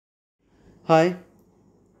High,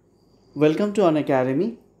 welcome to Unacademy।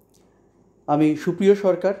 আমি সুপ্রিয়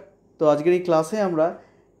সরকার। তো আজকের এই ক্লাসে আমরা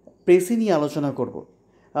প্রেসি নিয়ে আলোচনা করব।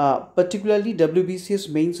 পার্টিকুলারলি WBCS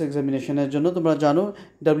মেইনস এক্সামিনেশনের জন্য তোমরা জানো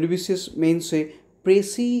WBCS মেইনসে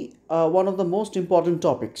precis one of the most important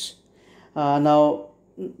topics. Now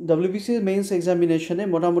WBCS means এক্সামিনেশনে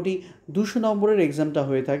মোটামুটি 200 নম্বরের এক্সামটা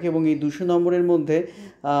হয়ে থাকে এবং এই 200 নম্বরের মধ্যে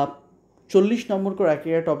 40 নম্বর করে এক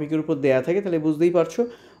একটা টপিকের উপর দেওয়া থাকে। তাহলে বুঝতেই পারছো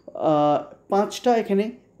 5টা এখানে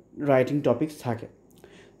রাইটিং টপিকস থাকে।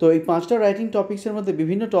 তো এই 5টা রাইটিং টপিক্সের মধ্যে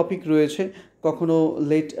বিভিন্ন টপিক রয়েছে, কখনো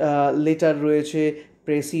লেটার রয়েছে,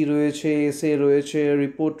 প্রেসি রয়েছে, এসে রয়েছে,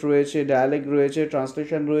 রিপোর্ট রয়েছে, ডায়ালগ রয়েছে,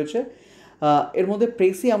 ট্রান্সলেশন রয়েছে। এর মধ্যে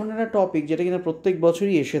প্রেসি এমন একটা টপিক যেটা কিনা প্রত্যেক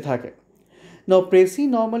বছরই এসে থাকে। না, প্রেসি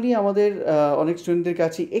নর্মালি আমাদের অনেক স্টুডেন্টদের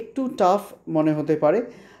কাছে একটু টাফ মনে হতে পারে,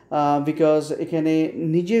 বিকজ এখানে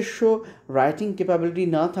নিজস্ব রাইটিং ক্যাপাবিলিটি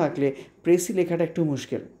না থাকলে প্রেসি লেখাটা একটু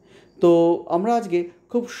মুশকিল। তো আমরা আজকে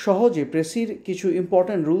খুব সহজে প্রেসির কিছু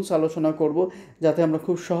ইম্পর্ট্যান্ট রুলস আলোচনা করব, যাতে আমরা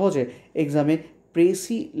খুব সহজে এক্সামে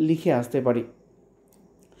প্রেসি লিখে আসতে পারি।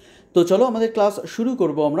 তো চলো আমাদের ক্লাস শুরু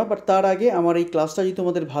করব আমরা। বাট তার আগে আমার এই ক্লাসটা যদি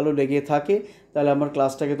তোমাদের ভালো লেগে থাকে তাহলে আমার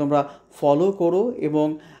ক্লাসটাকে তোমরা ফলো করো এবং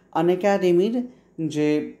আনএকাডেমির যে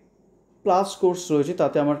প্লাস কোর্স রয়েছে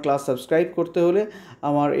তাতে আমার ক্লাস সাবস্ক্রাইব করতে হলে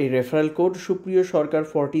আমার এই রেফারেল কোড সুপ্রিয় সরকার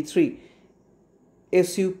 43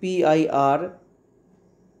 SUPIR,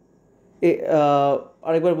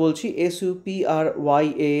 আরেকবার বলছি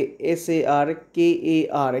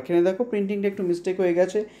SUPRYASARKAR। এখানে দেখো প্রিন্টিংটা একটু মিস্টেক হয়ে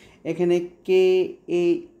গেছে, এখানে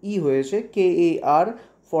KAE হয়েছে, KAR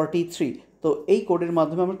 43। তো এই কোডের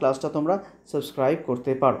মাধ্যমে আমার ক্লাসটা তোমরা সাবস্ক্রাইব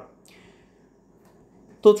করতে পারো।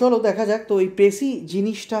 তো চলো দেখা যাক তো এই প্রেসি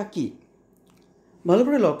জিনিসটা কি। ভালো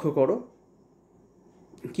করে লক্ষ্য করো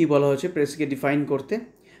কি বলা হয়েছে প্রেসিকে ডিফাইন করতে।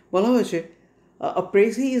 বলা হয়েছে a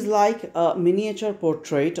précis is like a miniature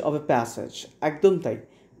portrait of a passage। একদম তাই,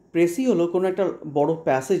 প্রেসি হলো কোনো একটা বড়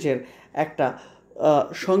প্যাসেজের একটা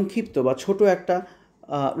সংক্ষিপ্ত বা ছোট একটা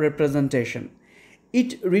representation. It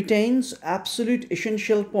retains absolute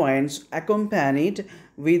essential points accompanied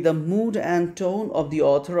with the mood and tone of the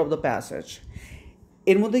author of the passage.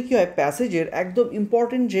 এর মধ্যে কী হয়, প্যাসেজের একদম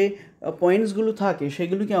ইম্পর্টেন্ট যে পয়েন্টসগুলো থাকে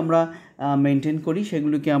সেগুলোকে আমরা মেনটেন করি,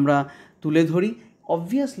 সেগুলোকে আমরা তুলে ধরি।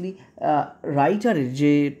 অবভিয়াসলি রাইটারের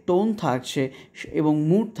যে টোন থাকছে এবং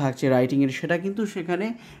মুড থাকছে রাইটিংয়ের, সেটা কিন্তু সেখানে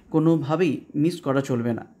কোনোভাবেই মিস করা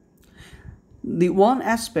চলবে না। The one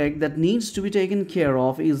aspect that needs to be taken care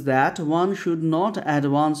of is that one should not add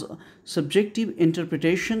one's subjective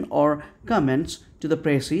interpretation or comments to the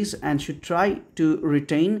précis and should try to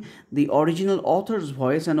retain the original author's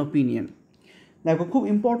voice and opinion. দেখো খুব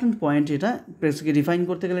important point এটা। প্রেসিকে define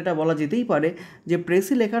করতে গেলে এটা বলা যেতেই পারে যে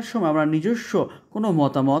প্রেসি লেখার সময় আমরা নিজস্ব কোনো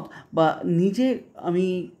মতামত বা নিজে আমি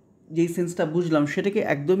যেই সেন্সটা বুঝলাম সেটাকে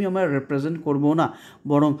একদমই আমরা রিপ্রেজেন্ট করব না,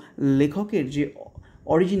 বরং লেখকের যে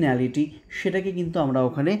অরিজিনালিটি সেটাকে কিন্তু আমরা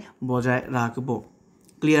ওখানে বজায় রাখবো।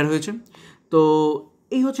 ক্লিয়ার হয়েছে? তো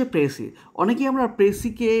এই হচ্ছে প্রেসি। অনেকেই আমরা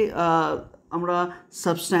প্রেসিকে আমরা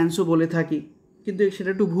সাবস্ট্যান্সও বলে থাকি, কিন্তু সেটা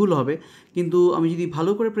একটু ভুল হবে। কিন্তু আমি যদি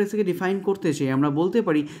ভালো করে প্রেসিকে ডিফাইন করতে চাই আমরা বলতে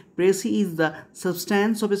পারি precis is the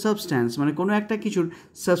substance of A substance. মানে কোনো একটা কিছুর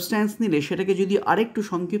সাবস্ট্যান্স নিলে সেটাকে যদি আরেকটু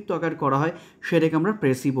সংক্ষিপ্ত আকার করা হয় সেটাকে আমরা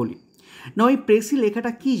প্রেসি বলি। না, ওই প্রেসি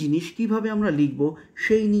লেখাটা কী জিনিস, কীভাবে আমরা লিখব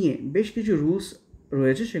সেই নিয়ে বেশ কিছু রুলস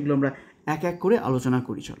রয়েছে, সেগুলো আমরা এক এক করে আলোচনা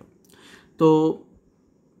করি। চলো, তো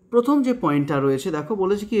প্রথম যে পয়েন্টটা রয়েছে দেখো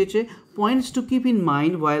বলেছে কি হয়েছে, points to keep in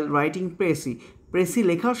mind while writing precis. Precis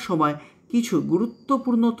লেখার সময় কিছু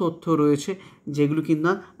গুরুত্বপূর্ণ তথ্য রয়েছে যেগুলো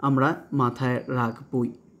কিনা আমরা মাথায় রাখবই।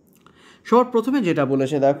 সবার প্রথমে যেটা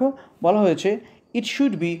বলেছে দেখো, বলা হয়েছে it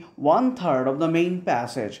should be 1/3 of the main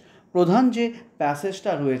passage. প্রধান যে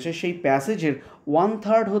প্যাসেজটা রয়েছে সেই প্যাসেজের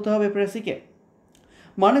 1/3 হতে হবে প্রেসিকে।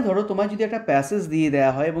 মানে ধরো তোমার যদি একটা প্যাসেজ দিয়ে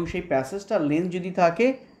দেওয়া হয় এবং সেই প্যাসেজটার লেন্থ যদি থাকে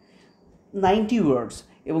 90 ওয়ার্ডস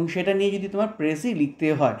এবং সেটা নিয়ে যদি তোমার প্রেসি লিখতে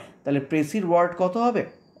হয় তাহলে প্রেসির ওয়ার্ড কত হবে?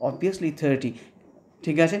 অবভিয়াসলি 30।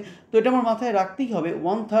 ঠিক আছে, তো এটা আমার মাথায় রাখতেই হবে,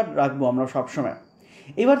 1/3 রাখবো আমরা সবসময়।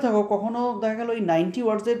 এবার দেখো কখনও দেখা গেলো এই 90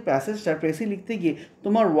 ওয়ার্ডসের প্যাসেজটা প্রেসি লিখতে গিয়ে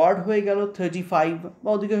তোমার ওয়ার্ড হয়ে গেল 35 বা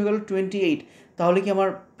ওদিকে হয়ে গেল 28, তাহলে কি আমার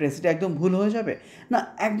প্রেসিটা একদম ভুল হয়ে যাবে? না,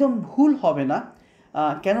 একদম ভুল হবে না।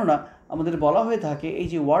 কেননা আমাদের বলা হয়ে থাকে এই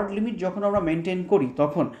যে ওয়ার্ড লিমিট যখন আমরা মেনটেন করি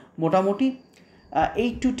তখন মোটামুটি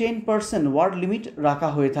 8 to 10% ওয়ার্ড লিমিট রাখা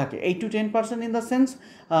হয়ে থাকে। 8 to 10% ইন দ্য সেন্স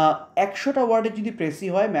 100টা ওয়ার্ডের যদি প্রেসি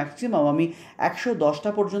হয় ম্যাক্সিমাম আমি 110টা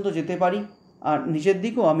পর্যন্ত যেতে পারি, আর নিচের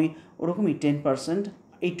দিকেও আমি ওরকমই 10%,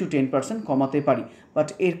 8 to 10% কমাতে পারি, বাট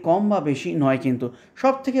এর কম বা বেশি নয়। কিন্তু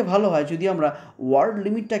সব থেকে ভালো হয় যদি আমরা ওয়ার্ড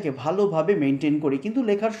লিমিটটাকে ভালোভাবে মেনটেন করি, কিন্তু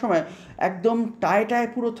লেখার সময় একদম টায়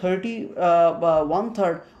পুরো 30 বা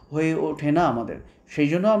 1/3 হয়ে ওঠে না আমাদের। সেই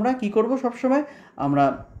জন্য আমরা কী করবো সবসময়, আমরা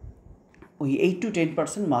ওই 8 to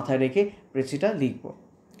 10% মাথায় রেখে প্রেসিটা লিখব।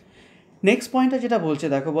 নেক্সট পয়েন্টটা যেটা বলছে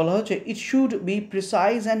দেখো, বলা হচ্ছে it should be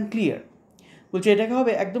precise and clear. বলছে এটাকে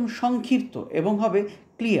হবে একদম সংক্ষিপ্ত এবং হবে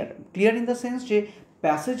clear. Clear in the sense যে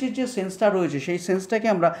প্যাসেজের যে সেন্সটা রয়েছে সেই সেন্সটাকে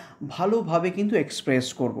আমরা ভালোভাবে কিন্তু এক্সপ্রেস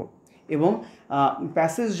করব। এবং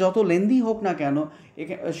প্যাসেজ যত লেন্দি হোক না কেন,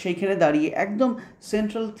 সেইখানে দাঁড়িয়ে একদম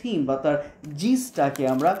সেন্ট্রাল থিম বা তার জিসটাকে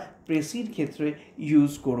আমরা প্রেসির ক্ষেত্রে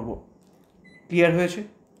ইউজ করব। ক্লিয়ার হয়েছে?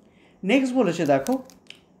 নেক্সট বলেছে দেখো,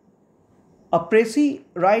 a Prezi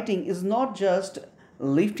writing is not just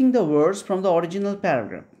lifting the words from the original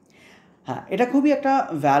paragraph. হ্যাঁ, এটা খুবই একটা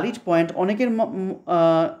ভ্যালিড পয়েন্ট। অনেকের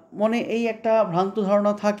মনে এই একটা ভ্রান্ত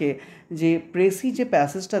ধারণা থাকে যে প্রেসি যে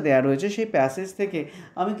প্যাসেজটা দেওয়া রয়েছে সেই প্যাসেজ থেকে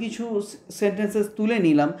আমি কিছু সেন্টেন্সেস তুলে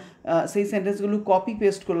নিলাম, সেই সেন্টেন্সগুলো কপি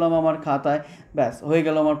পেস্ট করলাম আমার খাতায়, ব্যাস হয়ে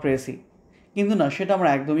গেল আমার প্রেসি। কিন্তু না, সেটা আমরা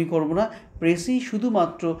একদমই করব না। প্রেসি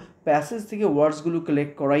শুধুমাত্র প্যাসেজ থেকে ওয়ার্ডসগুলো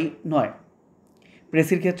কালেক্ট করাই নয়।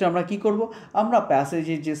 প্রেসির ক্ষেত্রে আমরা কি করব, আমরা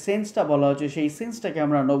প্যাসেজের যে সেন্সটা বলা হচ্ছে সেই সেন্সটাকে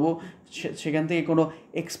আমরা নেব, সেখান থেকে কোনো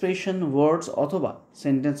এক্সপ্রেশন, ওয়ার্ডস অথবা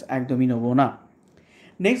সেন্টেন্স একদমই নেব না।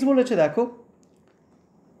 নেক্সট বলেছে দেখো,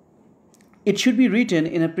 it should be written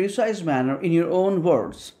in a precise manner in your own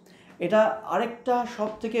words. এটা আরেকটা সব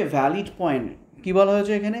থেকে ভ্যালিড পয়েন্ট। কী বলা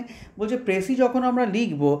হয়েছে এখানে, বলছে প্রেসি যখন আমরা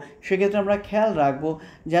লিখব সেক্ষেত্রে আমরা খেয়াল রাখবো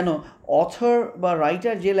যেন অথর বা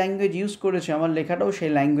রাইটার যে ল্যাঙ্গুয়েজ ইউজ করেছে আমার লেখাটাও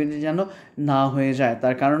সেই ল্যাঙ্গুয়েজে যেন না হয়ে যায়।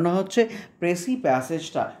 তার কারণ হচ্ছে প্রেসি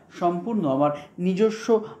প্যাসেজটা সম্পূর্ণ আমার নিজস্ব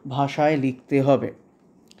ভাষায় লিখতে হবে।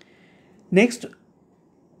 নেক্সট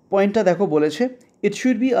পয়েন্টটা দেখো বলেছে, it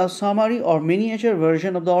should be a summary or miniature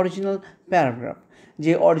version of the original paragraph.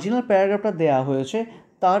 যে অরিজিনাল প্যারাগ্রাফটা দেওয়া হয়েছে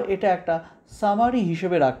তার এটা একটা সামারি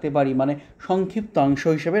হিসেবে রাখতে পারি, মানে সংক্ষিপ্তাংশ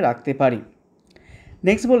হিসেবে রাখতে পারি।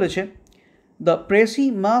 নেক্সট বলেছে, the precis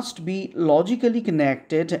must be logically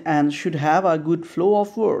connected and should have a good flow of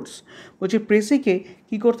words. বলছে প্রেসিকে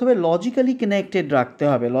কী করতে হবে, লজিক্যালি কানেক্টেড রাখতে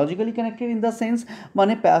হবে। Logically connected in the sense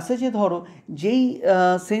মানে প্যাসেজে ধরো যেই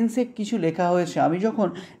সেন্সে কিছু লেখা হয়েছে আমি যখন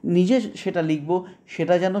নিজে সেটা লিখব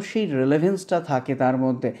সেটা যেন সেই রিলেভেন্সটা থাকে তার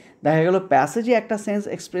মধ্যে। দেখা গেল প্যাসেজে একটা সেন্স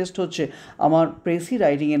এক্সপ্রেসড হচ্ছে, আমার প্রেসি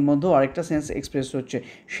রাইটিংয়ের মধ্যেও আরেকটা সেন্স এক্সপ্রেসড হচ্ছে,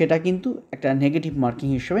 সেটা কিন্তু একটা নেগেটিভ মার্কিং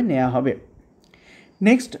হিসেবে নেওয়া হবে।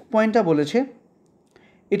 নেক্সট পয়েন্টটা বলেছে,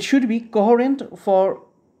 it should be coherent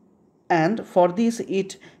for this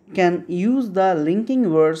it can use the linking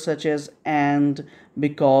words such as and,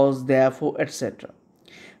 because, therefore, etcetera.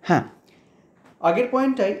 হ্যাঁ, আগের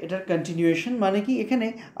পয়েন্টটাই এটার কন্টিনিউয়েশন। মানে কি, এখানে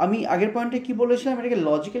আমি আগের পয়েন্টে কি বলেছিলাম, এটাকে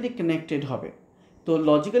লজিক্যালি কানেক্টেড হবে। তো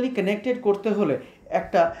লজিক্যালি কানেক্টেড করতে হলে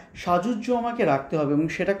একটা সাজুজ্য আমাকে রাখতে হবে, এবং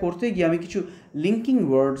সেটা করতে গিয়ে আমি কিছু লিঙ্কিং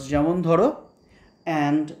ওয়ার্ডস, যেমন ধরো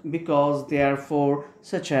and, because, therefore,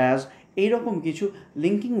 such as, এইরকম কিছু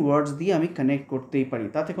লিঙ্কিং ওয়ার্ডস দিয়ে আমি কানেক্ট করতেই পারি,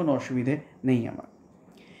 তাতে কোনো অসুবিধে নেই আমার।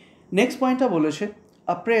 নেক্সট পয়েন্টটা বলেছে,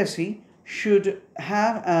 আ precis should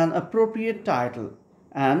have an appropriate title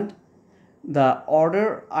and the order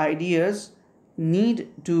ideas need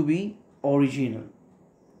to B original.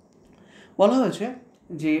 বলা হয়েছে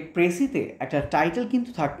যে প্রেসিতে একটা টাইটেল কিন্তু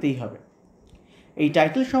থাকতেই হবে। এই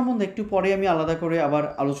টাইটেল সম্বন্ধে একটু পরে আমি আলাদা করে আবার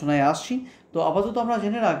আলোচনায় আসছি। তো আপাতত আমরা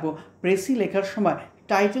জেনে রাখবো প্রেসি লেখার সময়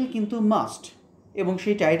টাইটেল কিন্তু মাস্ট, এবং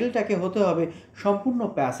সেই টাইটেলটাকে হতে হবে সম্পূর্ণ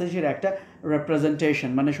প্যাসেজের একটা রেপ্রেজেন্টেশন,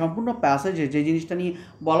 মানে সম্পূর্ণ প্যাসেজে যে জিনিসটা নিয়ে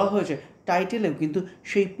বলা হয়েছে টাইটেলেও কিন্তু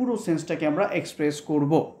সেই পুরো সেন্সটাকে আমরা এক্সপ্রেস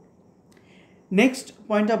করব। নেক্সট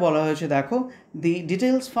পয়েন্টটা বলা হয়েছে দেখো, দি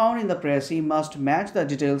details found in the precis must match the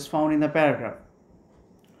details found in the paragraph.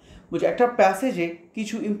 বুঝছি, একটা প্যাসেজে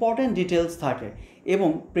কিছু ইম্পর্ট্যান্ট ডিটেলস থাকে এবং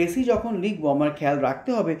প্রেসি যখন লিখবো আমার খেয়াল রাখতে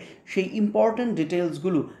হবে সেই ইম্পর্ট্যান্ট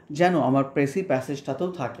ডিটেলসগুলো যেন আমার প্রেসি প্যাসেজটাতেও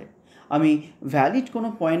থাকে। আমি ভ্যালিড কোনো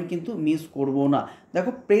পয়েন্ট কিন্তু মিস করব না।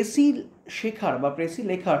 দেখো, প্রেসি শেখার বা প্রেসি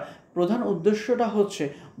লেখার প্রধান উদ্দেশ্যটা হচ্ছে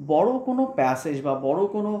বড় কোনো প্যাসেজ বা বড়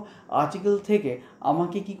কোনো আর্টিকেল থেকে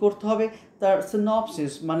আমাকে কি করতে হবে, তার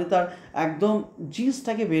সিনপসিস মানে তার একদম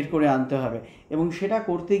জিসটাকে বের করে আনতে হবে, এবং সেটা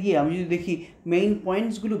করতে গিয়ে আমি যদি দেখি মেইন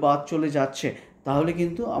পয়েন্টসগুলো বাদ চলে যাচ্ছে তাহলে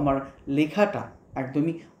কিন্তু আমার লেখাটা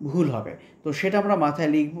একদমই ভুল হবে। তো সেটা আমরা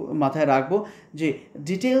মাথায় রাখবো যে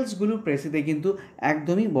ডিটেলসগুলো প্রেসিতে কিন্তু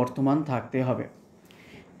একদমই বর্তমান থাকতে হবে।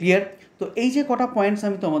 ক্লিয়ার? তো এই যে কটা পয়েন্টস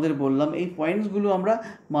আমি তোমাদের বললাম, এই পয়েন্টসগুলো আমরা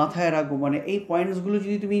মাথায় রাখবো। মানে এই পয়েন্টসগুলো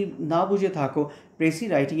যদি তুমি না বুঝে থাকো প্রেসি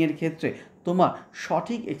রাইটিংয়ের ক্ষেত্রে তোমার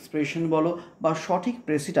সঠিক এক্সপ্রেশন বলো বা সঠিক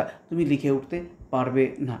প্রেসিটা তুমি লিখে উঠতে পারবে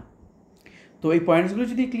না। তো এই পয়েন্টসগুলো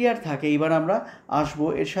যদি ক্লিয়ার থাকে, এবার আমরা আসবো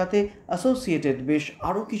এর সাথে অ্যাসোসিয়েটেড বেশ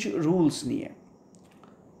আরও কিছু রুলস নিয়ে।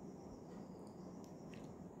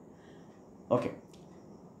 ওকে,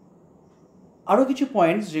 আরও কিছু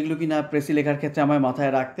পয়েন্টস যেগুলো কিনা প্রেসি লেখার ক্ষেত্রে আমার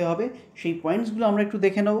মাথায় রাখতে হবে, সেই পয়েন্টসগুলো আমরা একটু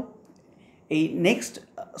দেখে নেব। এই নেক্সট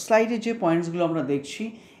স্লাইডে যে পয়েন্টসগুলো আমরা দেখছি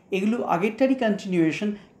এগুলো আগেরটারই কন্টিনিউয়েশন,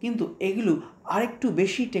 কিন্তু এগুলো আরেকটু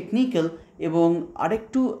বেশি টেকনিক্যাল এবং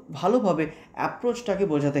আরেকটু ভালোভাবে অ্যাপ্রোচটাকে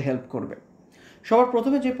বোঝাতে হেল্প করবে। সবার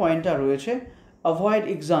প্রথমে যে পয়েন্টটা রয়েছে, অ্যাভয়েড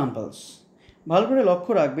এক্সাম্পলস। ভালো করে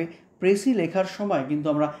লক্ষ্য রাখবে, প্রেসি লেখার সময় কিন্তু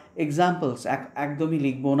আমরা এক্সাম্পলস একদমই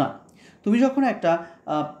লিখব না। তুমি যখন একটা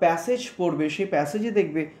প্যাসেজ পড়বে, সেই প্যাসেজে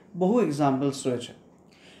দেখবে বহু এক্সাম্পলস রয়েছে।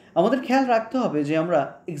 আমাদের খেয়াল রাখতে হবে যে আমরা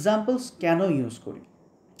এক্সাম্পলস কেন ইউজ করি।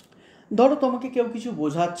 ধরো তোমাকে কেউ কিছু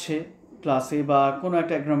বোঝাচ্ছে ক্লাসে, বা কোনো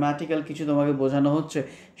একটা গ্রামাটিক্যাল কিছু তোমাকে বোঝানো হচ্ছে,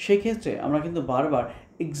 সেক্ষেত্রে আমরা কিন্তু বারবার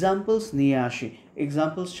এক্সাম্পলস নিয়ে আসি।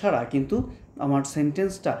 এক্সাম্পলস ছাড়া কিন্তু আমার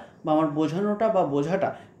সেন্টেন্সটা বা আমার বোঝানোটা বা বোঝাটা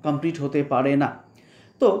কমপ্লিট হতে পারে না।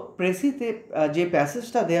 তো প্রেসিতে যে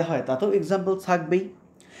প্যাসেজটা দেওয়া হয় তাতেও এক্সাম্পল থাকবেই,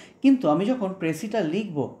 কিন্তু আমি যখন প্রেসিটা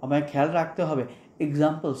লিখব আমায় খেয়াল রাখতে হবে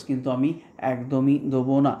এক্সাম্পলস কিন্তু আমি একদমই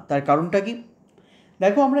দেবো না। তার কারণটা কি?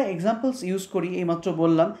 দেখো, আমরা এক্সাম্পলস ইউজ করি এইমাত্র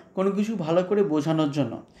বললাম কোনো কিছু ভালো করে বোঝানোর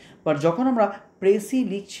জন্য, বাট যখন আমরা প্রেসি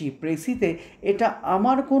লিখছি, প্রেসিতে এটা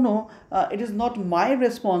আমার কোনো it is not my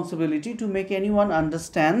responsibility to make any one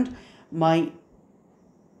understand my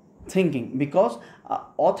thinking, because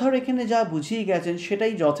author এখানে যা বুঝিয়ে গেছেন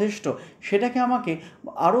সেটাই যথেষ্ট। সেটাকে আমাকে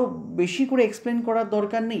আরও বেশি করে এক্সপ্লেন করার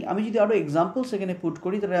দরকার নেই। আমি যদি আরও এক্সাম্পলস এখানে পুট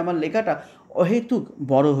করি তাহলে আমার লেখাটা অহেতুক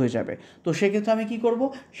বড় হয়ে যাবে। তো সেক্ষেত্রে আমি কি করব,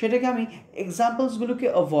 সেটাকে আমি এক্সাম্পলসগুলোকে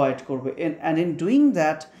অ্যাভয়েড করবো। অ্যান্ড ইন ডুইং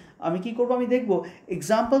দ্যাট আমি কি করব, আমি দেখব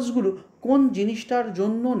এক্সাম্পলসগুলো কোন জিনিসটার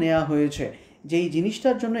জন্য নেওয়া হয়েছে। যেই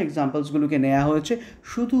জিনিসটার জন্য এক্সাম্পলসগুলোকে নেওয়া হয়েছে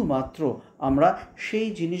শুধুমাত্র আমরা সেই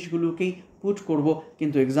জিনিসগুলোকেই পুট করব,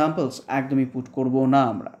 কিন্তু এক্সাম্পলস একদমই পুট করব না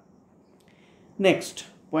আমরা। নেক্সট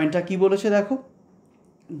পয়েন্টটা কি বলেছে দেখো,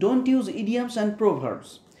 don't use idioms and proverbs.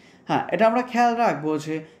 হ্যাঁ, এটা আমরা খেয়াল রাখবো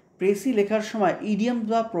যে প্রেসি লেখার সময় ইডিয়ামস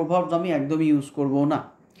বা প্রোভার্বস আমি একদমই ইউজ করব না।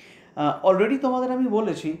 অলরেডি তোমাদের আমি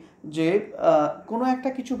বলেছি যে কোনো একটা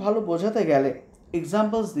কিছু ভালো বোঝাতে গেলে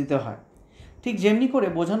এক্সাম্পলস দিতে হয়। ঠিক যেমনি করে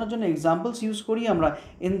বোঝানোর জন্য এক্সাম্পলস ইউজ করি আমরা,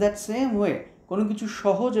 ইন দ্যাট সেম ওয়ে কোনো কিছু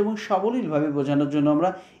সহজ এবং সাবলীলভাবে বোঝানোর জন্য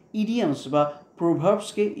আমরা ইডিয়ামস বা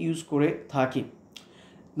প্রোভার্বসকে ইউজ করে থাকি।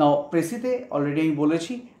 নাও প্রেসিতে অলরেডি আমি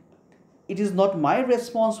বলেছি it is not my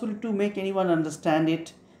responsibility to make any one understand it.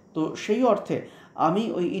 তো সেই অর্থে আমি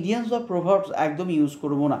ওই ইডিয়ামস বা প্রোভার্বস একদম ইউজ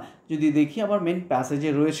করব না। যদি দেখি আমার মেন প্যাসেজে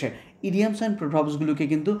রয়েছে, ইডিয়ামস অ্যান্ড প্রোভার্বসগুলোকে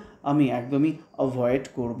কিন্তু আমি একদমই অ্যাভয়েড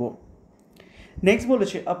করব। নেক্সট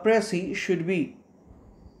বলেছে আ precis should be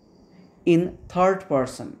in third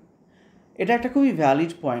person. এটা একটা খুবই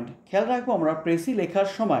ভ্যালিড পয়েন্ট। খেয়াল রাখবো আমরা প্রেসি লেখার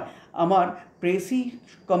সময় আমার প্রেসি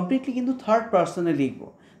কমপ্লিটলি কিন্তু থার্ড পারসনে লিখবো।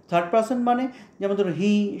 থার্ড পারসন মানে যেমন ধরো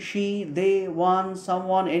হি, she, they, one,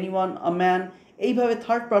 someone, anyone, a man, এইভাবে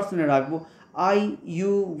থার্ড পারসনে রাখবো। আই,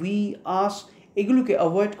 ইউ, উই, আস এগুলোকে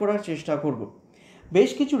অ্যাভয়েড করার চেষ্টা করব। বেশ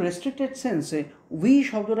কিছু রেস্ট্রিক্টেড সেন্সে উই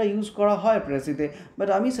শব্দটা ইউজ করা হয় প্রেসিতে, বাট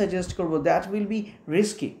আমি সাজেস্ট করবো দ্যাট উইল বি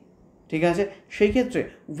রিস্কি। ঠিক আছে, সেই ক্ষেত্রে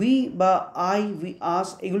উই বা আই, উই, আস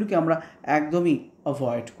এগুলোকে আমরা একদমই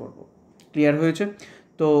অ্যাভয়েড করব। ক্লিয়ার হয়েছে?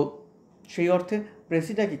 তো সেই অর্থে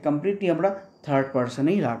প্রেসিটাকে কমপ্লিটলি আমরা থার্ড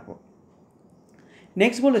পারসনেই রাখবো।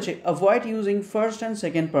 নেক্সট বলেছে avoid using first and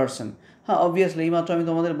second person. হ্যাঁ, অবভিয়াসলি এইমাত্র আমি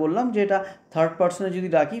তোমাদের বললাম যে এটা থার্ড পারসনে যদি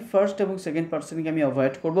রাখি, ফার্স্ট এবং সেকেন্ড পারসনকে আমি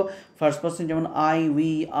অ্যাভয়েড করব। ফার্স্ট পারসন যেমন আই,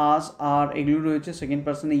 উই, আস, আর এগুলো রয়েছে, সেকেন্ড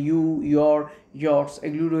পারসনে ইউ, ইয়োর, ইয়র্স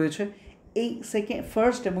এগুলো রয়েছে। এই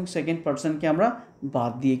ফার্স্ট এবং সেকেন্ড পারসনকে আমরা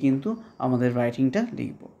বাদ দিয়ে কিন্তু আমাদের রাইটিংটা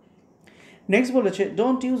লিখব। নেক্সট বলেছে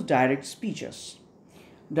don't use direct speeches.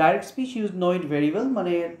 Direct speech use no it very well,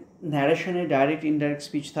 মানে ন্যারেশনে ডাইরেক্ট ইনডাইরেক্ট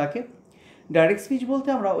স্পিচ থাকে। ডাইরেক্ট স্পিচ বলতে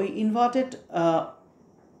আমরা ওই ইনভার্টেড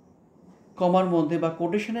কমার মধ্যে বা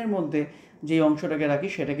কোটেশনের মধ্যে যে অংশটাকে রাখি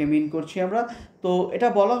সেটাকে মিন করছি আমরা। তো এটা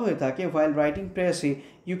বলা হয়ে থাকে while writing precis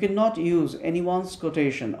you cannot use anyone's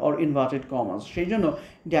quotation or inverted commas, সেই জন্য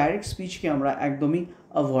ডাইরেক্ট স্পিচকে আমরা একদমই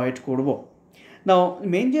অ্যাভয়েড করব। নাও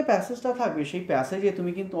মেন যে প্যাসেজটা থাকবে সেই প্যাসেজে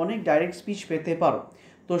তুমি কিন্তু অনেক ডাইরেক্ট স্পিচ পেতে পারো।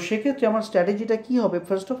 তো সেক্ষেত্রে আমার স্ট্র্যাটেজিটা কী হবে,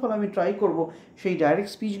 ফার্স্ট অফ অল আমি ট্রাই করব সেই ডাইরেক্ট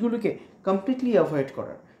স্পিচগুলোকে কমপ্লিটলি অ্যাভয়েড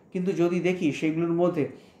করার। কিন্তু যদি দেখি সেগুলোর মধ্যে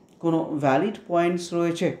কোনো ভ্যালিড পয়েন্টস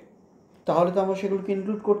রয়েছে তাহলে তো আমরা সেগুলোকে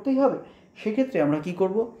ইনক্লুড করতেই হবে। সেক্ষেত্রে আমরা কি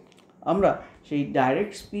করব, আমরা সেই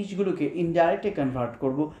ডাইরেক্ট স্পিচগুলোকে ইনডাইরেক্টে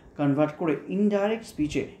কনভার্ট করে ইনডাইরেক্ট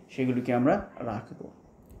স্পিচে সেগুলোকে আমরা রাখবো।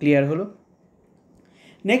 ক্লিয়ার হলো?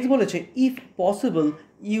 নেক্সট বলেছে if possible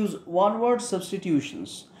use one word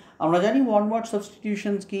substitutions. আমরা জানি ওয়ান ওয়ার্ড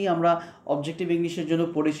সাবস্টিটিউশনস কি, আমরা অবজেক্টিভ ইংলিশের জন্য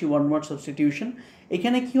পড়েছি ওয়ান ওয়ার্ড সাবস্টিটিউশন।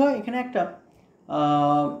 এখানে কি হয়, এখানে একটা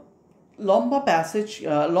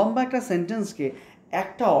লম্বা একটা সেন্টেন্সকে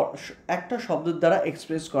একটা শব্দের দ্বারা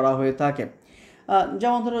এক্সপ্রেস করা হয়ে থাকে।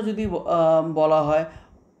 যেমন ধরো যদি বলা হয়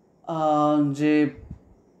যে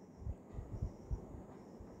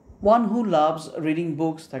one who loves reading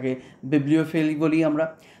books, তাকে বিবলিওফিল বলি আমরা।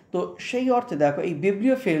 তো সেই অর্থে দেখো এই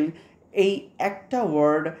বিবলিওফিল এই একটা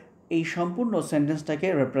ওয়ার্ড এই সম্পূর্ণ সেন্টেন্সটাকে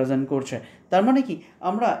রিপ্রেজেন্ট করছে। তার মানে কি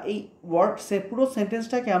আমরা এই পুরো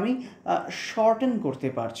সেন্টেন্সটাকে আমি শর্টেন করতে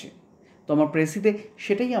পারছি। তো আমার প্রেসিতে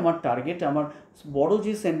সেটাই আমার টার্গেট। আমার বড়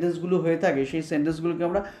যে সেন্টেন্সগুলো হয়ে থাকে সেই সেন্টেন্সগুলোকে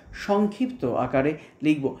আমরা সংক্ষিপ্ত আকারে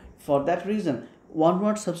লিখব। For that reason one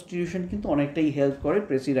word substitution কিন্তু অনেকটাই হেল্প করে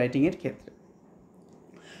প্রেসি রাইটিংয়ের ক্ষেত্রে।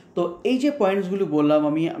 তো এই যে পয়েন্টসগুলো বললাম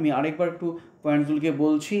আমি আরেকবার একটু পয়েন্টসগুলোকে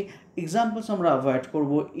বলছি। এক্সাম্পলস আমরা অ্যাভয়েড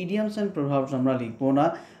করব, ইডিয়ামস অ্যান্ড প্রভাবস আমরা লিখবো না।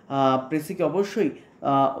 প্রেসিকে অবশ্যই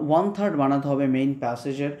 1/3 বানাতে হবে মেইন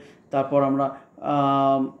প্যাসেজের। তারপর আমরা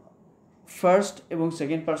ফার্স্ট এবং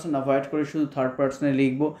সেকেন্ড পার্সন অ্যাভয়েড করে শুধু থার্ড পার্সনে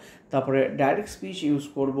লিখবো। তারপরে ডাইরেক্ট স্পিচ ইউজ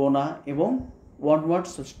করব না এবং ওয়ান ওয়ার্ড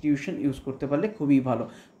সাবস্টিটিউশন ইউজ করতে পারলে খুবই ভালো।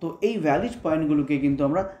 তো এই ভ্যালিড পয়েন্টগুলোকে কিন্তু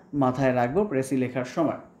আমরা মাথায় রাখবো প্রেসি লেখার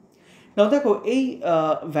সময়। নাও দেখো এই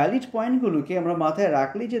ভ্যালিড পয়েন্টগুলোকে আমরা মাথায়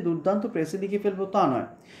রাখলেই যে দুর্দান্ত প্রেসি লিখে ফেলবো তা নয়।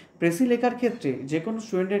 প্রেসি লেখার ক্ষেত্রে যে কোনো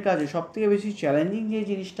স্টুডেন্টের কাজে সবথেকে বেশি চ্যালেঞ্জিং যে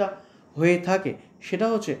জিনিসটা হয়ে থাকে সেটা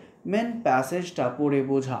হচ্ছে মেন প্যাসেজটা পড়ে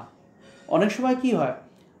বোঝা। অনেক সময় কি হয়,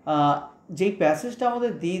 যেই প্যাসেজটা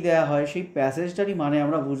আমাদের দিয়ে দেওয়া হয় সেই প্যাসেজটারই মানে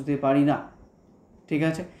আমরা বুঝতে পারি না, ঠিক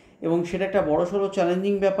আছে, এবং সেটা একটা বড়সড়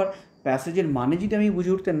চ্যালেঞ্জিং ব্যাপার। প্যাসেজের মানে যদি আমি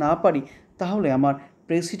বুঝে উঠতে না পারি তাহলে আমার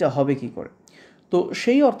প্রেসিটা হবে কি করে। তো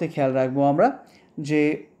সেই অর্থে খেয়াল রাখবো আমরা যে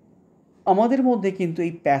আমাদের মধ্যে কিন্তু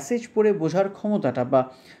এই প্যাসেজ পড়ে বোঝার ক্ষমতাটা বা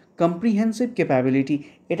কম্প্রিহেন্সিভ ক্যাপাবিলিটি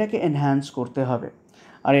এটাকে এনহ্যান্স করতে হবে।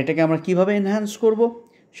 আর এটাকে আমরা কিভাবে এনহ্যান্স করব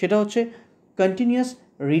সেটা হচ্ছে কন্টিনিউয়াস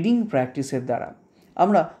রিডিং প্র্যাকটিসের দ্বারা।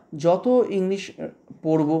 আমরা যত ইংলিশ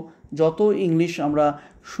পড়ব, যত ইংলিশ আমরা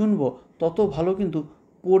শুনবো, তত ভালো কিন্তু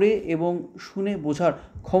পড়ে এবং শুনে বোঝার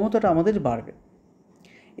ক্ষমতাটা আমাদের বাড়বে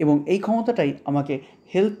এবং এই ক্ষমতাটাই আমাকে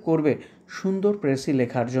হেল্প করবে সুন্দর প্রেসি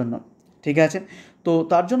লেখার জন্য, ঠিক আছে। তো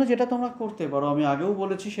তার জন্য যেটা তোমরা করতে পারো, আমি আগেও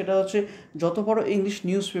বলেছি, সেটা হচ্ছে যত পারো ইংলিশ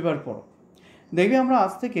নিউজ পেপার পড়ো। দেখবে আমরা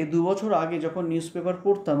আজ থেকে 2 বছর আগে যখন নিউজ পেপার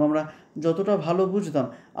পড়তাম আমরা যতটা ভালো বুঝতাম,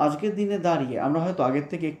 আজকের দিনে দাঁড়িয়ে আমরা হয়তো আগের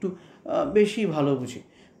থেকে একটু বেশি ভালো বুঝি।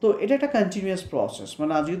 তো এটা একটা কন্টিনিউয়াস প্রসেস,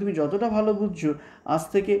 মানে আজকে তুমি যতটা ভালো বুঝছো আজ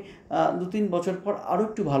থেকে 2-3 বছর পর আরও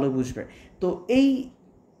একটু ভালো বুঝবে। তো এই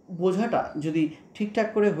বোঝাটা যদি ঠিকঠাক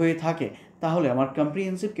করে হয়ে থাকে তাহলে আমার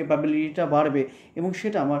কম্প্রিহেন্সিভ ক্যাপাবিলিটিটা বাড়বে এবং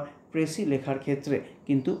সেটা আমার প্রেসি লেখার ক্ষেত্রে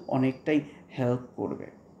কিন্তু অনেকটাই হেল্প করবে।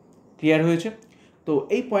 ক্লিয়ার হয়েছে? তো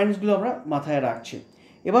এই পয়েন্টসগুলো আমরা মাথায় রাখছি।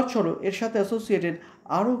 এবার চলো এর সাথে অ্যাসোসিয়েটেড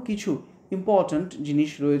আরও কিছু ইম্পর্ট্যান্ট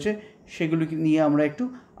জিনিস রয়েছে, সেগুলো নিয়ে আমরা একটু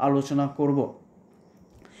আলোচনা করব।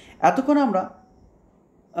 এতক্ষণ আমরা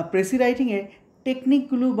প্রেসি রাইটিংয়ের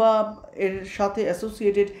টেকনিকগুলো বা এর সাথে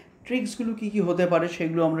অ্যাসোসিয়েটেড ট্রিক্সগুলো কী কী হতে পারে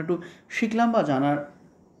সেগুলো আমরা একটু শিখলাম বা জানার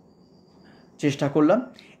চেষ্টা করলাম।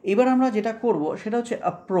 এবার আমরা যেটা করব সেটা হচ্ছে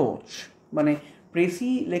অ্যাপ্রোচ, মানে প্রেসি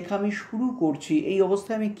লেখা আমি শুরু করছি, এই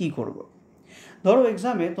অবস্থায় আমি কি করব। ধরো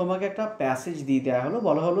এক্সামে তোমাকে একটা প্যাসেজ দিয়ে দেওয়া হলো,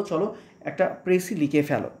 বলা হলো চলো একটা প্রেসি লিখে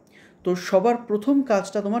ফেলো। তো সবার প্রথম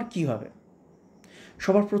কাজটা তোমার কি হবে?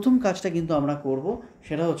 সবার প্রথম কাজটা কিন্তু আমরা করব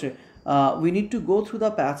সেটা হচ্ছে we need to go through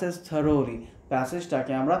the passage thoroughly.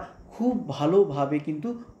 প্যাসেজটাকে আমরা খুব ভালোভাবে কিন্তু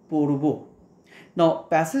পড়ব। নাও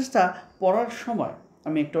প্যাসেজটা পড়ার সময়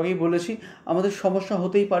আমি একটু আগেই বলেছি আমাদের সমস্যা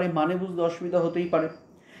হতেই পারে, মানে বুঝতে অসুবিধা হতেই পারে।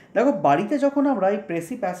 দেখো বাড়িতে যখন আমরা এই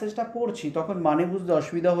প্রেসি প্যাসেজটা পড়ছি তখন মানে বুঝতে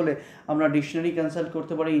অসুবিধা হলে আমরা ডিকশনারি কনসাল্ট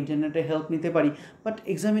করতে পারি, ইন্টারনেটে হেল্প নিতে পারি, বাট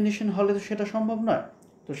এক্সামিনেশন হলে তো সেটা সম্ভব নয়।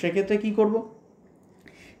 তো সেক্ষেত্রে কী করব?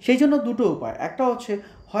 সেই জন্য দুটো উপায়। একটা হচ্ছে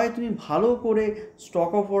হয় তুমি ভালো করে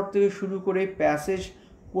স্টক অফ ওয়ার্ড থেকে শুরু করে প্যাসেজ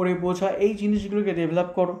পড়ে বোঝা এই জিনিসগুলোকে ডেভেলপ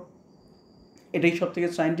করো, এটাই সব থেকে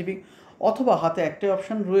সায়েন্টিফিক। অথবা হাতে একটাই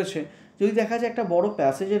অপশান রয়েছে, যদি দেখা যায় একটা বড়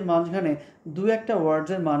প্যাসেজের মাঝখানে 2-1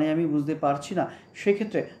 ওয়ার্ডসের মানে আমি বুঝতে পারছি না,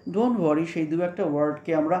 সেক্ষেত্রে ডোন্ট ওয়ারি, সেই 2-1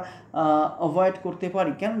 ওয়ার্ডকে আমরা অ্যাভয়েড করতে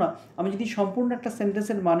পারি। কেননা আমি যদি সম্পূর্ণ একটা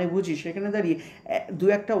সেন্টেন্সের মানে বুঝি, সেখানে দাঁড়িয়ে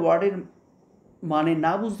 2-1 ওয়ার্ডের মানে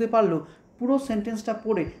না বুঝতে পারলেও পুরো সেন্টেন্সটা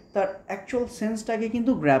পড়ে তার অ্যাকচুয়াল সেন্সটাকে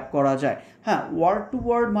কিন্তু গ্র্যাব করা যায়। হ্যাঁ, ওয়ার্ড টু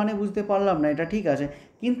ওয়ার্ড মানে বুঝতে পারলাম না, এটা ঠিক আছে,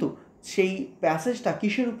 কিন্তু সেই প্যাসেজটা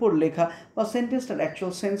কিসের উপর লেখা বা সেন্টেন্সটার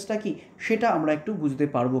অ্যাকচুয়াল সেন্সটা কি সেটা আমরা একটু বুঝতে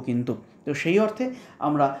পারবো কিন্তু। তো সেই অর্থে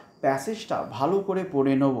আমরা প্যাসেজটা ভালো করে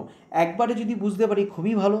পড়ে নেব। একবারে যদি বুঝতে পারি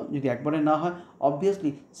খুবই ভালো, যদি একবারে না হয়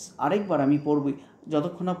অবভিয়াসলি আরেকবার আমি পড়বই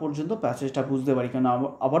যতক্ষণ না পর্যন্ত প্যাসেজটা বুঝতে পারি। কেন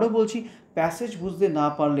আবারও বলছি, প্যাসেজ বুঝতে না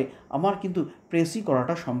পারলে আমার কিন্তু প্রেসি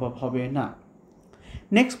করাটা সম্ভব হবে না।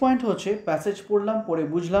 নেক্সট পয়েন্ট হচ্ছে প্যাসেজ পড়লাম, পড়ে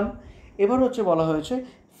বুঝলাম, এবার হচ্ছে বলা হয়েছে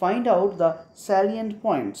find out the salient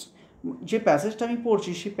points. যে প্যাসেজটা আমি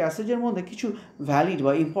পড়ছি সেই প্যাসেজের মধ্যে কিছু ভ্যালিড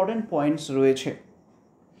বা ইম্পর্ট্যান্ট পয়েন্টস রয়েছে,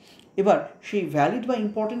 এবার সেই ভ্যালিড বা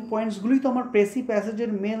ইম্পর্টেন্ট পয়েন্টসগুলোই তো আমার প্রেসি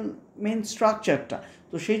প্যাসেজের মেন স্ট্রাকচারটা।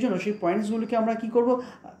 তো সেই জন্য সেই পয়েন্টসগুলিকে আমরা কী করব,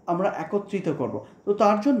 আমরা একত্রিত করব। তো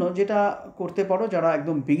তার জন্য যেটা করতে পারো, যারা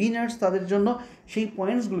একদম বিগিনার্স তাদের জন্য সেই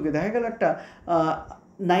পয়েন্টসগুলোকে, দেখা গেল একটা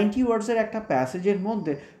 90 ওয়ার্ডসের একটা প্যাসেজের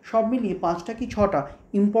মধ্যে সব মিলিয়ে 5টা কি 6টা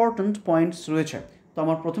ইম্পর্ট্যান্ট পয়েন্টস রয়েছে। তো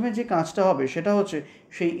আমার প্রথমে যে কাজটা হবে সেটা হচ্ছে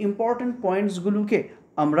সেই ইম্পর্ট্যান্ট পয়েন্টসগুলোকে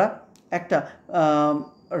আমরা একটা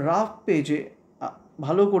রাফ পেজে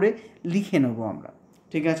ভালো করে লিখে নেব আমরা,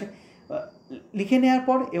 ঠিক আছে। লিখে নেওয়ার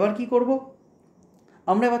পর এবার কি করব,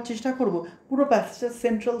 আমরা এবার চেষ্টা করব পুরো প্যাসেজের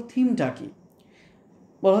সেন্ট্রাল থিমটা কি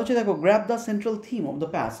বলা হচ্ছে। দেখো, grab the central theme of the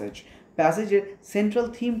প্যাসেজের central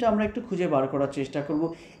থিমটা আমরা একটু খুঁজে বার করার চেষ্টা করব।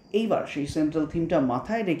 এইবার সেই সেন্ট্রাল থিমটা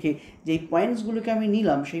মাথায় রেখে যেই পয়েন্টসগুলোকে আমি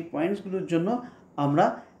নিলাম, সেই পয়েন্টসগুলোর জন্য আমরা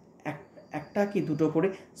একটা কি দুটো করে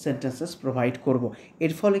সেন্টেন্সেস প্রোভাইড করব।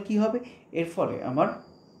 এর ফলে কি হবে, এর ফলে আমার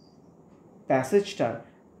প্যাসেজটার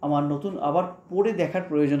আমার নতুন আবার পড়ে দেখার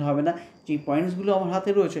প্রয়োজন হবে না। যেই পয়েন্টসগুলো আমার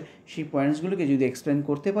হাতে রয়েছে সেই পয়েন্টসগুলোকে যদি এক্সপ্লেন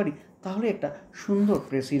করতে পারি, তাহলে একটা সুন্দর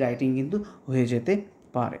প্রেসি রাইটিং কিন্তু হয়ে যেতে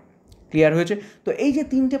পারে। ক্লিয়ার হয়েছে? তো এই যে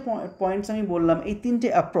 3টে পয়েন্টস আমি বললাম, এই 3টে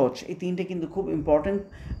অ্যাপ্রোচ, এই 3টে কিন্তু খুব ইম্পর্ট্যান্ট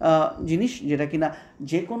জিনিস, যেটা কিনা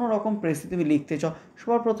যে কোনো রকম প্রেসি তুমি লিখতে চাও,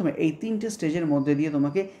 সবার প্রথমে এই 3টে স্টেজের মধ্যে দিয়ে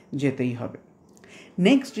তোমাকে যেতেই হবে।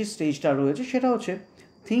 নেক্সট যে স্টেজটা রয়েছে সেটা হচ্ছে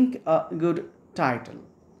think a good title.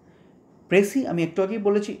 Precis আমি একটু আগেই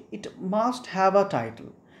বলেছি, it must have a title.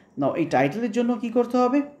 নাও এই টাইটেলের জন্য কি করতে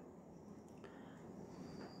হবে,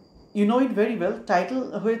 you know it very well, title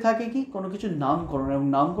হয়ে থাকে কি কোনো কিছু নামকরণ, এবং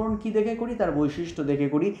নামকরণ কী দেখে করি, তার বৈশিষ্ট্য দেখে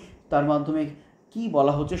করি, তার মাধ্যমে কী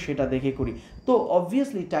বলা হচ্ছে সেটা দেখে করি। তো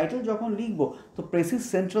অবভিয়াসলি টাইটেল যখন লিখব, তো প্রেসিস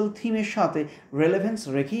সেন্ট্রাল থিমের সাথে রেলেভেন্স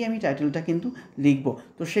রেখেই আমি টাইটেলটা কিন্তু লিখব।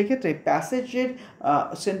 তো সেক্ষেত্রে প্যাসেজের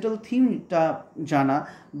সেন্ট্রাল থিমটা জানা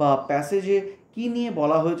বা প্যাসেজে কী নিয়ে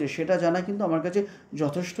বলা হয়েছে সেটা জানা কিন্তু আমার কাছে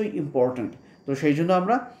যথেষ্টই ইম্পর্ট্যান্ট। তো সেই জন্য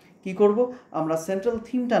আমরা কী করব, আমরা সেন্ট্রাল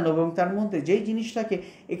থিমটা নেব এবং তার মধ্যে যেই জিনিসটাকে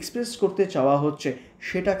এক্সপ্রেস করতে চাওয়া হচ্ছে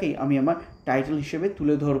সেটাকেই আমি আমার টাইটেল হিসেবে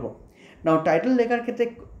তুলে ধরব। নাও টাইটেল লেখার ক্ষেত্রে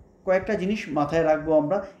কয়েকটা জিনিস মাথায় রাখবো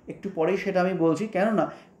আমরা, একটু পরেই সেটা আমি বলছি, কেননা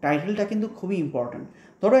টাইটেলটা কিন্তু খুবই ইম্পর্ট্যান্ট।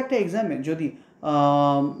 ধরো একটা এক্সামে যদি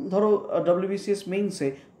ধরো WBCS মেইনসে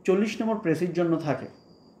 40 নম্বর প্রেসির জন্য থাকে,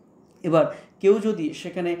 এবার কেউ যদি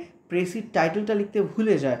সেখানে প্রেসির টাইটেলটা লিখতে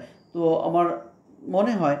ভুলে যায়, তো আমার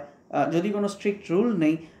মনে হয় যদি কোনো স্ট্রিক্ট রুল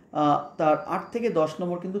নেই, তার 8 থেকে 10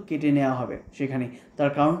 নম্বর কিন্তু কেটে নেওয়া হবে সেখানে। তার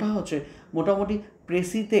কারণটা হচ্ছে মোটামুটি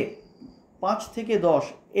প্রেসিতে 5 থেকে 10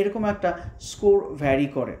 এরকম একটা স্কোর ভ্যারি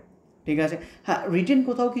করে, ঠিক আছে। হ্যাঁ, রিটেন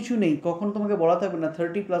কোথাও কিছু নেই, কখনো তোমাকে বলা থাকবে না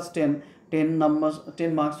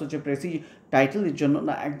 30+10 মার্কস হচ্ছে প্রেসি টাইটেলের জন্য,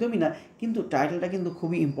 না, একদমই না। কিন্তু টাইটেলটা কিন্তু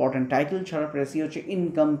খুবই ইম্পর্ট্যান্ট, টাইটেল ছাড়া প্রেসি হচ্ছে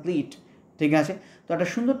ইনকমপ্লিট, ঠিক আছে। তো একটা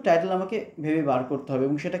সুন্দর টাইটেল আমাকে ভেবে বার করতে হবে,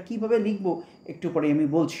 এবং সেটা কীভাবে লিখবো একটু পরে আমি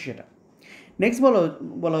বলছি সেটা। নেক্সট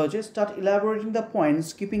বলা হয়েছে start ইলাবোরেটিং the points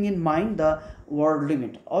keeping in mind the word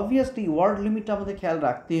limit. Obviously word লিমিটটা আমাদের খেয়াল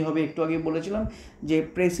রাখতেই হবে। একটু আগে বলেছিলাম যে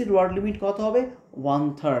প্রেসির ওয়ার্ড লিমিট কত হবে,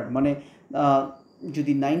 1/3, মানে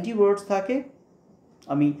যদি 90 ওয়ার্ডস থাকে,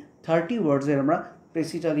 আমি 30 ওয়ার্ডসের আমরা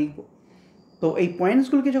প্রেসিটা লিখব। তো এই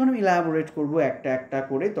পয়েন্টসগুলোকে যখন আমি ইলাবোরেট করবো একটা একটা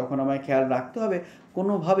করে, তখন আমায় খেয়াল রাখতে হবে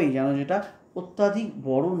কোনোভাবেই যেন যেটা অত্যাধিক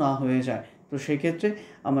বড় না হয়ে যায়। তো সেক্ষেত্রে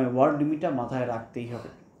আমার ওয়ার্ড লিমিটটা মাথায় রাখতেই হবে।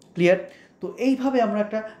 ক্লিয়ার? তো এইভাবে আমরা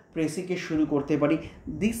একটা প্রেসিকে শুরু করতে পারি।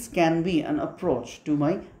 This can be an approach to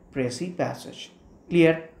my precis passage.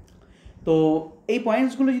 Clear? তো এই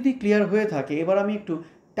পয়েন্টসগুলো যদি ক্লিয়ার হয়ে থাকে, এবার আমি একটু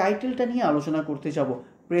টাইটেলটা নিয়ে আলোচনা করতে যাব।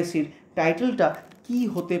 প্রেসির টাইটেলটা কি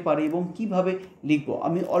হতে পারে এবং কিভাবে লিখব।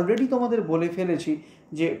 আমি অলরেডি তোমাদের বলে ফেলেছি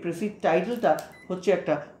যে প্রেসির টাইটেলটা হচ্ছে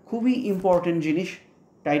একটা খুবই ইম্পর্টেন্ট জিনিস।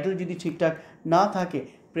 টাইটেল যদি ঠিকঠাক না থাকে,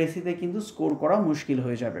 প্রেসিতে কিন্তু স্কোর করা মুশকিল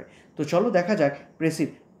হয়ে যাবে। তো চলো দেখা যাক প্রেসির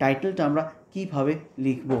টাইটেলটা আমরা কিভাবে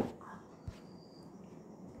লিখব।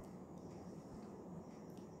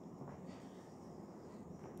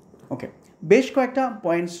 ওকে, বেশ কয়েকটা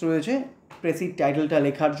পয়েন্টস রয়েছে প্রেসির টাইটেলটা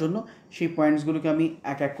লেখার জন্য। সেই পয়েন্টসগুলোকে আমি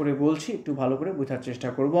এক এক করে বলছি, একটু ভালো করে বোঝার চেষ্টা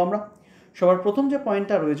করব আমরা। সবার প্রথম যে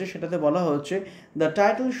পয়েন্টটা রয়েছে সেটাতে বলা হচ্ছে the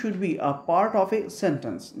title should be a part of a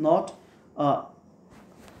sentence, not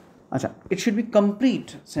it should be complete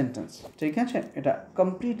sentence, ঠিক আছে। এটা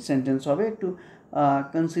কমপ্লিট সেন্টেন্স হবে, একটু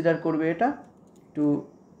কনসিডার করবে, এটা একটু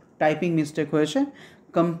টাইপিং মিস্টেক হয়েছে,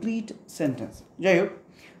 কমপ্লিট সেন্টেন্স। যাই হোক,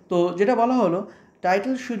 তো যেটা বলা হলো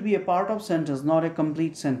title should B A part of sentence, not a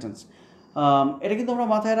complete sentence. এটা কিন্তু আমরা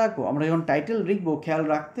মাথায় রাখবো। আমরা যখন টাইটেল লিখবো, খেয়াল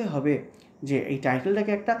রাখতে হবে যে এই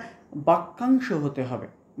টাইটেলটাকে একটা বাক্যাংশ হতে হবে,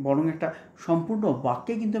 বরং একটা সম্পূর্ণ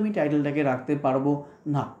বাক্যে কিন্তু আমি টাইটেলটাকে রাখতে পারবো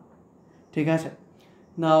না, ঠিক আছে।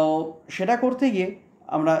 নাও সেটা করতে গিয়ে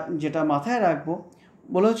আমরা যেটা মাথায় রাখবো,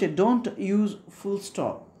 বলা হচ্ছে ডোন্ট ইউজ ফুল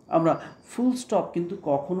স্টপ আমরা ফুল স্টপ কিন্তু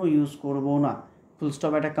কখনো ইউজ করব না। ফুল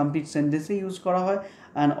স্টপ একটা কমপ্লিট সেন্টেন্সে ইউজ করা হয়।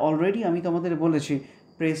 অ্যান্ড অলরেডি আমি তোমাদের বলেছি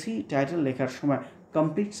প্রেসি টাইটেল লেখার সময়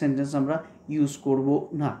কমপ্লিট সেন্টেন্স আমরা ইউজ করব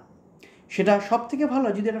না। সেটা সব থেকে ভালো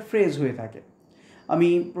যদি একটা ফ্রেজ হয়ে থাকে। আমি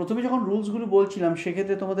প্রথমে যখন রুলসগুলো বলছিলাম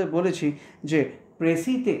সেক্ষেত্রে তোমাদের বলেছি যে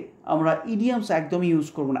প্রেসিতে আমরা ইডিয়ামস একদমই ইউজ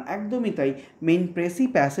করব না, একদমই তাই। মেইন প্রেসি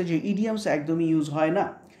প্যাসেজে ইডিয়ামস একদমই ইউজ হয় না,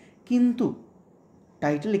 কিন্তু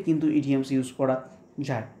টাইটেলে কিন্তু ইডিয়ামস ইউজ করা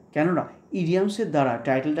যায়। কেননা ইডিয়ামসের দ্বারা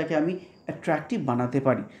টাইটেলটাকে আমি অ্যাট্রাকটিভ বানাতে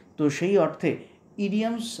পারি। তো সেই অর্থে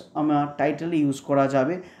ইডিয়ামস আমার টাইটেলে ইউজ করা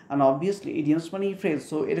যাবে। অ্যান্ড অবভিয়াসলি ইডিয়ামস মানেই ফ্রেজ,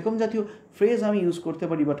 সো এরকম জাতীয় ফ্রেজ আমি ইউজ করতে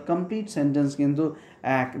পারি, বাট কমপ্লিট সেন্টেন্স কিন্তু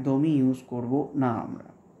একদমই ইউজ করব না আমরা।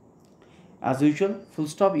 As usual full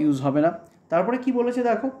stop use হবে না। তারপরে কি বলেছে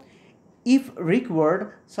দেখো, if রিকওয়ার্ড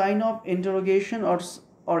sign of interrogation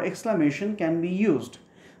or exclamation can be used.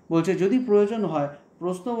 বলছে যদি প্রয়োজন হয়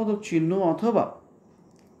প্রশ্নবোধক চিহ্ন অথবা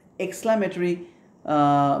এক্সক্লামেটরি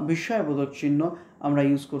বিস্ময়বোধক চিহ্ন আমরা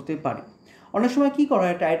ইউজ করতে পারি। অনেক সময় কী করা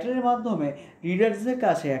হয়, টাইটেলের মাধ্যমে রিডার্সদের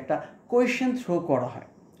কাছে একটা কোয়েশ্চেন থ্রো করা হয়,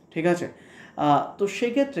 ঠিক আছে। তো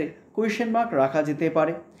সেক্ষেত্রে কোয়েশ্চেন মার্ক রাখা যেতে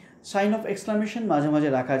পারে, সাইন অফ এক্সক্লামেশন মাঝে মাঝে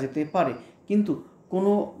রাখা যেতে পারে, কিন্তু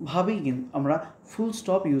কোনোভাবেই কিন্তু আমরা ফুল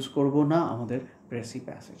স্টপ ইউজ করব না আমাদের প্রেসি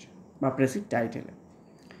প্যাসেজে বা প্রেসি টাইটেলে।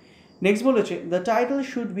 নেক্সট বলেছে the title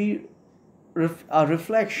should be a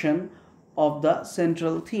reflection of the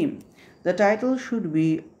central theme. The title should be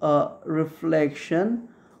a reflection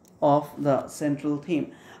of the central theme.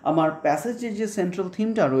 আমার প্যাসেজের যে সেন্ট্রাল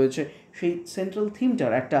থিমটা রয়েছে সেই সেন্ট্রাল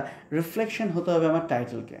থিমটার একটা রিফ্লেকশন হতে হবে আমার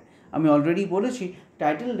টাইটেলকে। আমি অলরেডি বলেছি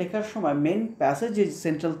টাইটেল লেখার সময় মেন প্যাসেজের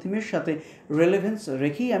সেন্ট্রাল থিমের সাথে রিলেভেন্স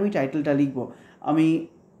রেখেই আমি টাইটেলটা লিখব। আমি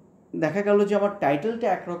দেখা গেল যে আমার টাইটেলটা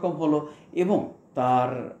একরকম হলো এবং তার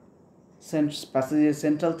প্যাসেজের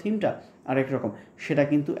সেন্ট্রাল থিমটা আরেক রকম, সেটা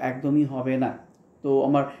কিন্তু একদমই হবে না। তো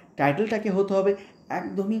আমার টাইটেলটাকে হতে হবে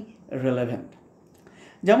একদমই রিলেভেন্ট।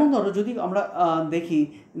 যেমন ধরো যদি আমরা দেখি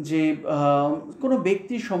যে কোনো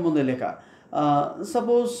ব্যক্তির সম্বন্ধে লেখা,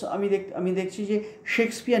 সাপোজ আমি দেখছি যে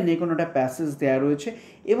শেক্সপিয়ার নিয়ে কোনো একটা প্যাসেজ দেওয়া রয়েছে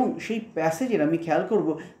এবং সেই প্যাসেজের আমি খেয়াল করব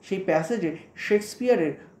সেই প্যাসেজে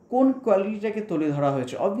শেক্সপিয়ারের কোন কোয়ালিটিটাকে তুলে ধরা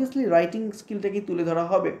হয়েছে। অবভিয়াসলি রাইটিং স্কিলটাকে তুলে ধরা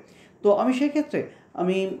হবে। তো আমি সেক্ষেত্রে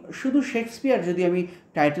আমি শুধু শেক্সপিয়ার যদি আমি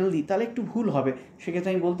টাইটেল দিই তাহলে একটু ভুল হবে।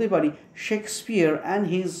 সেক্ষেত্রে আমি বলতে পারি Shakespeare and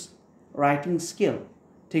his writing skill,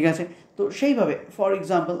 ঠিক আছে। তো সেইভাবে ফর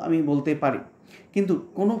এক্সাম্পল আমি বলতে পারি, কিন্তু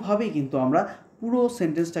কোনোভাবেই কিন্তু আমরা পুরো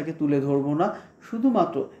সেন্টেন্সটাকে তুলে ধরবো না,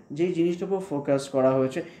 শুধুমাত্র যেই জিনিসটার উপর ফোকাস করা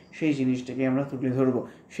হয়েছে সেই জিনিসটাকে আমরা তুলে ধরবো।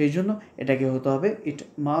 সেই জন্য এটাকে হতে হবে ইট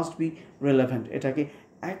মাস্ট বি রিলেভেন্ট, এটাকে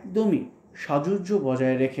একদমই সাজুজ্য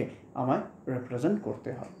বজায় রেখে আমায় রিপ্রেজেন্ট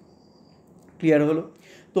করতে হবে। ক্লিয়ার হলো?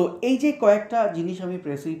 তো এই যে কয়েকটা জিনিস আমি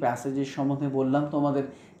প্রেসি প্যাসেজের সম্বন্ধে বললাম তোমাদের,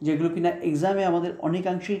 যেগুলো কিনা এক্সামে আমাদের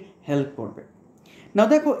অনেকাংশেই হেল্প করবে। না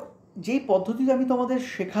দেখো, যেই পদ্ধতিটা আমি তোমাদের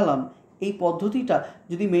শেখালাম এই পদ্ধতিটা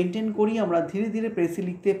যদি মেনটেন করি আমরা ধীরে ধীরে প্রেসি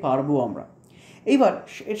লিখতে পারবো আমরা। এইবার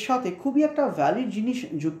এর সাথে খুবই একটা ভ্যালিড জিনিস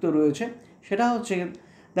যুক্ত রয়েছে, সেটা হচ্ছে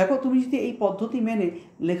দেখো তুমি যদি এই পদ্ধতি মেনে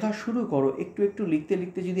লেখা শুরু করো, একটু একটু লিখতে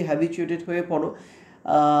লিখতে যদি হ্যাবিচুয়েটেড হয়ে পড়ো,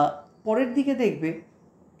 পরের দিকে দেখবে,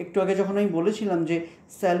 একটু আগে যখন আমি বলেছিলাম যে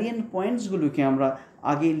স্যালিয়েন্ট পয়েন্টসগুলোকে আমরা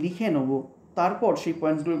আগে লিখে নেব, তারপর সেই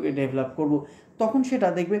পয়েন্টসগুলোকে ডেভেলপ করব, তখন সেটা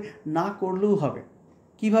দেখবে না করলেও হবে।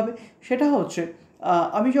 কিভাবে? সেটা হচ্ছে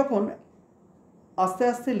আমি যখন আস্তে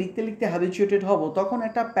আস্তে লিখতে লিখতে হ্যাবিচুয়েটেড হব, তখন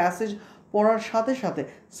একটা প্যাসেজ পড়ার সাথে সাথে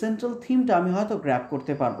সেন্ট্রাল থিমটা আমি হয়তো গ্র্যাব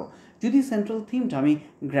করতে পারবো। যদি সেন্ট্রাল থিমটা আমি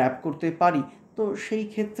গ্র্যাব করতে পারি, তো সেই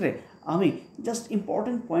ক্ষেত্রে আমি জাস্ট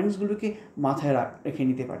ইম্পর্ট্যান্ট পয়েন্টসগুলোকে মাথায় রেখে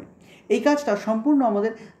নিতে পারি। এই কাজটা সম্পূর্ণ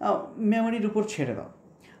আমাদের মেমোরির উপর ছেড়ে দাও।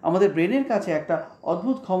 আমাদের ব্রেনের কাছে একটা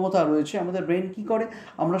অদ্ভুত ক্ষমতা রয়েছে। আমাদের ব্রেন কি করে,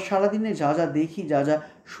 আমরা সারাদিনে যা যা দেখি, যা যা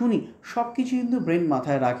শুনি, সব কিছু কিন্তু ব্রেন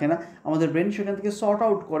মাথায় রাখে না। আমাদের ব্রেন সেখান থেকে সর্ট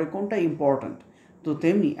আউট করে কোনটা ইম্পর্ট্যান্ট। তো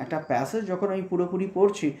তেমনি একটা প্যাসেজ যখন আমি পুরোপুরি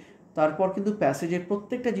পড়ছি, তারপর কিন্তু প্যাসেজের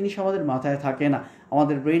প্রত্যেকটা জিনিস আমাদের মাথায় থাকে না।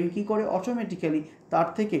 আমাদের ব্রেন কি করে, অটোমেটিক্যালি তার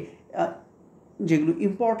থেকে যেগুলো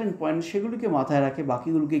ইম্পর্ট্যান্ট পয়েন্ট সেগুলোকে মাথায় রাখে,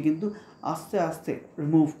 বাকিগুলোকে কিন্তু আস্তে আস্তে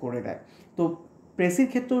রিমুভ করে দেয়। তো প্রেসির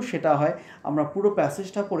ক্ষেত্রেও সেটা হয়। আমরা পুরো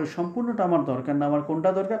প্যাসেজটা পড়ে সম্পূর্ণটা আমার দরকার না, আমার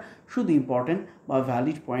কোনটা দরকার, শুধু ইম্পর্ট্যান্ট বা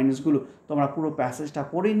ভ্যালিড পয়েন্টসগুলো। তো আমরা পুরো প্যাসেজটা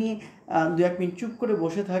পড়ে নিয়ে 2-1 মিনিট চুপ করে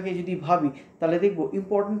বসে থাকে যদি ভাবি, তাহলে দেখবো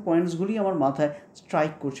ইম্পর্ট্যান্ট পয়েন্টসগুলি আমার মাথায়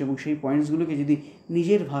স্ট্রাইক করছে, এবং সেই পয়েন্টসগুলোকে যদি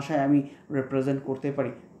নিজের ভাষায় আমি রিপ্রেজেন্ট করতে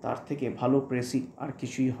পারি, তার থেকে ভালো প্রেসি আর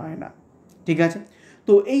কিছুই হয় না। ঠিক আছে?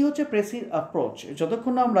 তো এই হচ্ছে প্রেসির অ্যাপ্রোচ।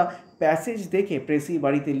 যতক্ষণ না আমরা প্যাসেজ দেখে প্রেসি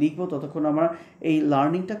বাড়িতে লিখবো, ততক্ষণ আমরা এই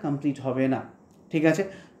লার্নিংটা কমপ্লিট হবে না। ঠিক আছে?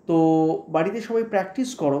 তো বাড়িতে সবাই প্র্যাকটিস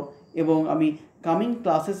করো, এবং আমি কামিং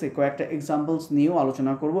ক্লাসেসে কয়েকটা এক্সাম্পলস নিয়েও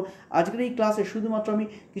আলোচনা করব। আজকের এই ক্লাসে শুধুমাত্র আমি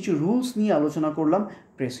কিছু রুলস নিয়ে আলোচনা করলাম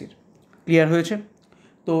প্রেসির। ক্লিয়ার হয়েছে?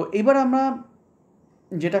 তো এবার আমরা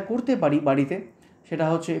যেটা করতে পারি বাড়িতে সেটা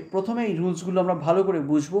হচ্ছে প্রথমে এই রুলসগুলো আমরা ভালো করে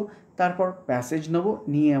বুঝবো, তারপর প্যাসেজ নেব,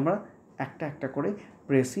 নিয়ে আমরা একটা একটা করে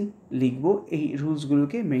প্রেসি লিখব এই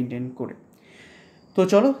রুলসগুলোকে মেনটেন করে। তো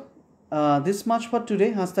চলো, দিস মাচ ফর টুডে।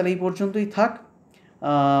 তাহলে এই পর্যন্তই থাক।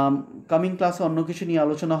 কামিং ক্লাসে অন্য কিছু নিয়ে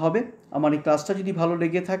আলোচনা হবে। আমার এই ক্লাসটা যদি ভালো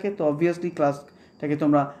লেগে থাকে তো অবভিয়াসলি ক্লাসটাকে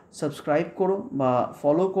তোমরা সাবস্ক্রাইব করো বা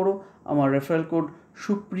ফলো করো। আমার রেফারেল কোড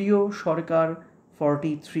সুপ্রিয় সরকার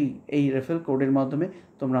 43 এই রেফারেল কোডের মাধ্যমে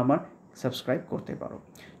তোমরা আমার সাবস্ক্রাইব করতে পারো।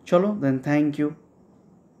 চলো দেন, থ্যাংক ইউ।